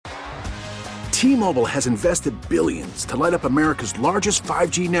T-Mobile has invested billions to light up America's largest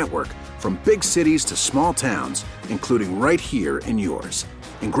 5G network, from big cities to small towns, including right here in yours.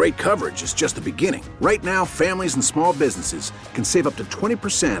 And great coverage is just the beginning. Right now, families and small businesses can save up to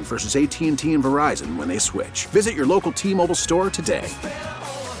 20% versus AT&T and Verizon when they switch. Visit your local T-Mobile store today.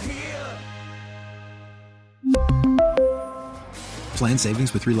 Plan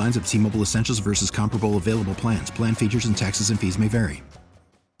savings with 3 lines of T-Mobile Essentials versus comparable available plans. Plan features and taxes and fees may vary.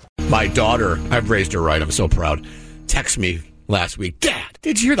 My daughter, I've raised her right, I'm so proud, texted me last week, Dad,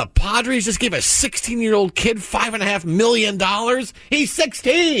 did you hear the Padres just gave a 16-year-old kid $5.5 million? He's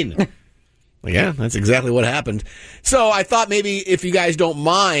 16! Yeah, that's exactly what happened. So I thought maybe if you guys don't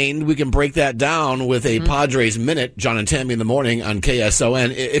mind, we can break that down with a Padres Minute, John and Tammy in the morning on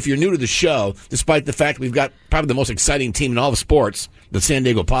KSON. If you're new to the show, despite the fact we've got probably the most exciting team in all of sports, the San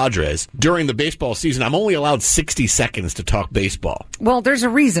Diego Padres, during the baseball season, I'm only allowed 60 seconds to talk baseball. Well, there's a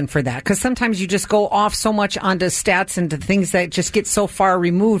reason for that, because sometimes you just go off so much onto stats and to things that just get so far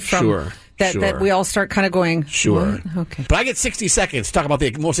removed from... That we all start kind of going, sure. What? Okay. But I get 60 seconds to talk about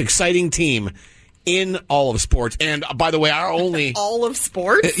the most exciting team in all of sports. And by the way, our only... all of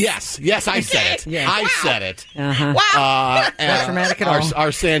sports? Yes, I said it. Yeah. I said it. Uh-huh. Wow. Not dramatic at all.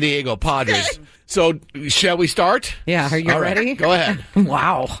 Our San Diego Padres. Okay. So, shall we start? Yeah, are you ready? Go ahead.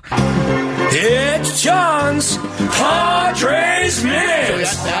 Wow. It's John's Padres Minute.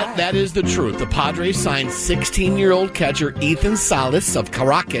 So that is the truth. The Padres signed 16-year-old catcher Ethan Salas of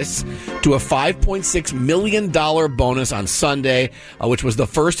Caracas to a $5.6 million bonus on Sunday, which was the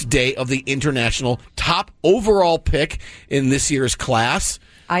first day of the international top overall pick in this year's class.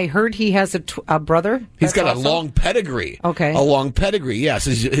 I heard he has a brother. He's got a long pedigree. Okay. A long pedigree, yes.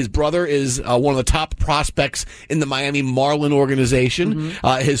 His brother is one of the top prospects in the Miami Marlin organization.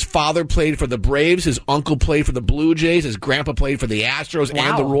 Mm-hmm. His father played for the Braves. His uncle played for the Blue Jays. His grandpa played for the Astros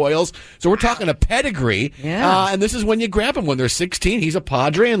and the Royals. So we're talking a pedigree. Yeah. And this is when you grab him. When they're 16, he's a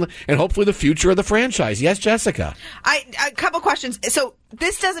Padre and hopefully the future of the franchise. Yes, Jessica? A couple questions. So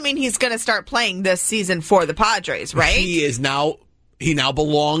this doesn't mean he's going to start playing this season for the Padres, right? He now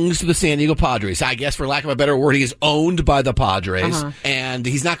belongs to the San Diego Padres. I guess, for lack of a better word, he is owned by the Padres. And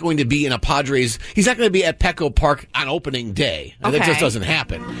he's not going to be in a Padres... He's not going to be at Petco Park on opening day. Okay. That just doesn't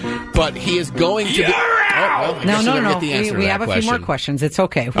happen. But he is going to be... No. We have a few more questions. It's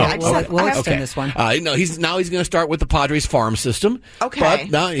okay. We'll extend this one. He's going to start with the Padres farm system. Okay. But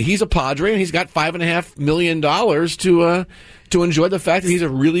now he's a Padre, and he's got $5.5 million to enjoy the fact that he's a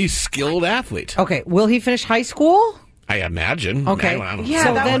really skilled athlete. Okay. Will he finish high school? I imagine. Okay.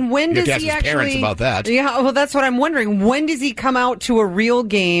 So then when does he actually... parents about that. Yeah, well, that's what I'm wondering. When does he come out to a real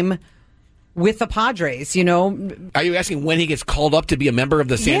game with the Padres, you know? Are you asking when he gets called up to be a member of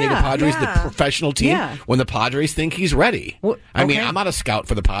the San Diego Padres, the professional team? Yeah. When the Padres think he's ready. Well, I mean, I'm not a scout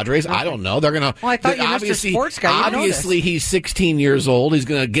for the Padres. Okay. I don't know. They're going to... Well, I thought you were Mr. Sports guy. Obviously, he's 16 years old. He's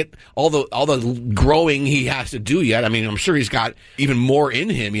going to get all the growing he has to do yet. I mean, I'm sure he's got even more in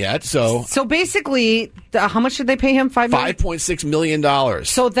him yet. So basically, how much did they pay him? $5.6 million.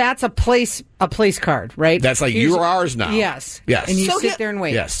 So that's a place card, right? That's like you're ours now. Yes. Yes. And you sit there and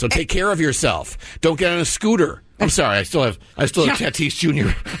wait. Yes. So take care of yourself. Don't get on a scooter. I'm sorry. I still have Tatis Jr.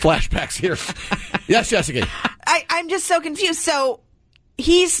 flashbacks here. Yes, Jessica. I'm just so confused. So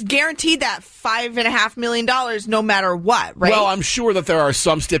he's guaranteed that $5.5 million no matter what, right? Well, I'm sure that there are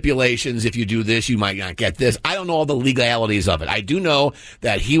some stipulations. If you do this, you might not get this. I don't know all the legalities of it. I do know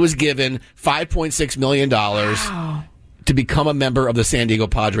that he was given $5.6 million. Wow. To become a member of the San Diego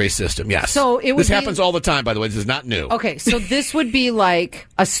Padres system, yes. So this happens all the time, by the way. This is not new. Okay, so this would be like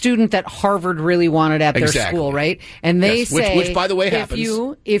a student that Harvard really wanted at their school, right? And they say, which by the way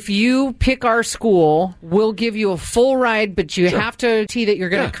happens. If you pick our school, we'll give you a full ride, but you have to see that you're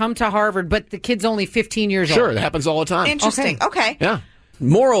going to come to Harvard. But the kid's only 15 years old. Sure, that happens all the time. Interesting. Okay. Yeah.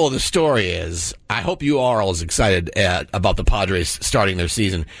 Moral of the story is, I hope you are all as excited about the Padres starting their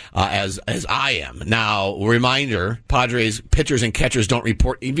season as I am. Now, reminder, Padres pitchers and catchers don't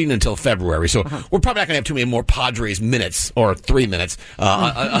report even until February, so we're probably not going to have too many more Padres minutes or 3 minutes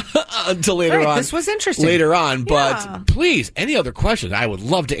until later on. This was interesting. Later on, but please, any other questions, I would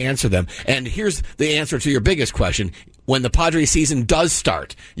love to answer them. And here's the answer to your biggest question. When the Padres season does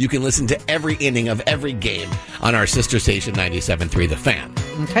start, you can listen to every inning of every game on our sister station 97.3 The Fan.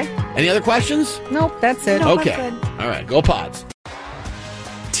 Okay. Any other questions? Nope, that's it. Okay. All right, go Pods.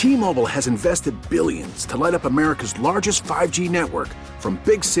 T-Mobile has invested billions to light up America's largest 5G network, from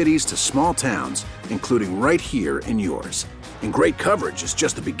big cities to small towns, including right here in yours. And great coverage is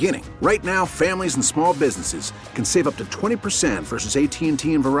just the beginning. Right now, families and small businesses can save up to 20% versus AT&T and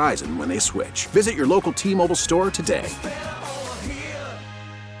Verizon when they switch. Visit your local T-Mobile store today.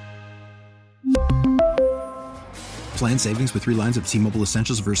 Plan savings with 3 lines of T-Mobile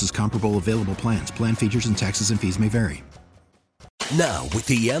Essentials versus comparable available plans. Plan features and taxes and fees may vary. Now, with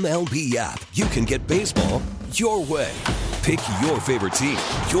the MLB app, you can get baseball your way. Pick your favorite team,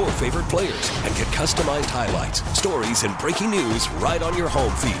 your favorite players, and get customized highlights, stories, and breaking news right on your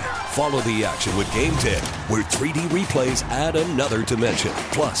home feed. Follow the action with Game 10, where 3D replays add another dimension.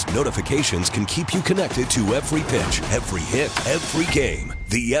 Plus, notifications can keep you connected to every pitch, every hit, every game.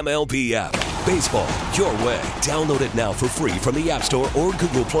 The MLB app. Baseball your way. Download it now for free from the App Store or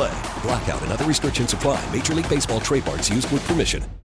Google Play. Blackout and other restrictions apply. Major League Baseball trademarks used with permission.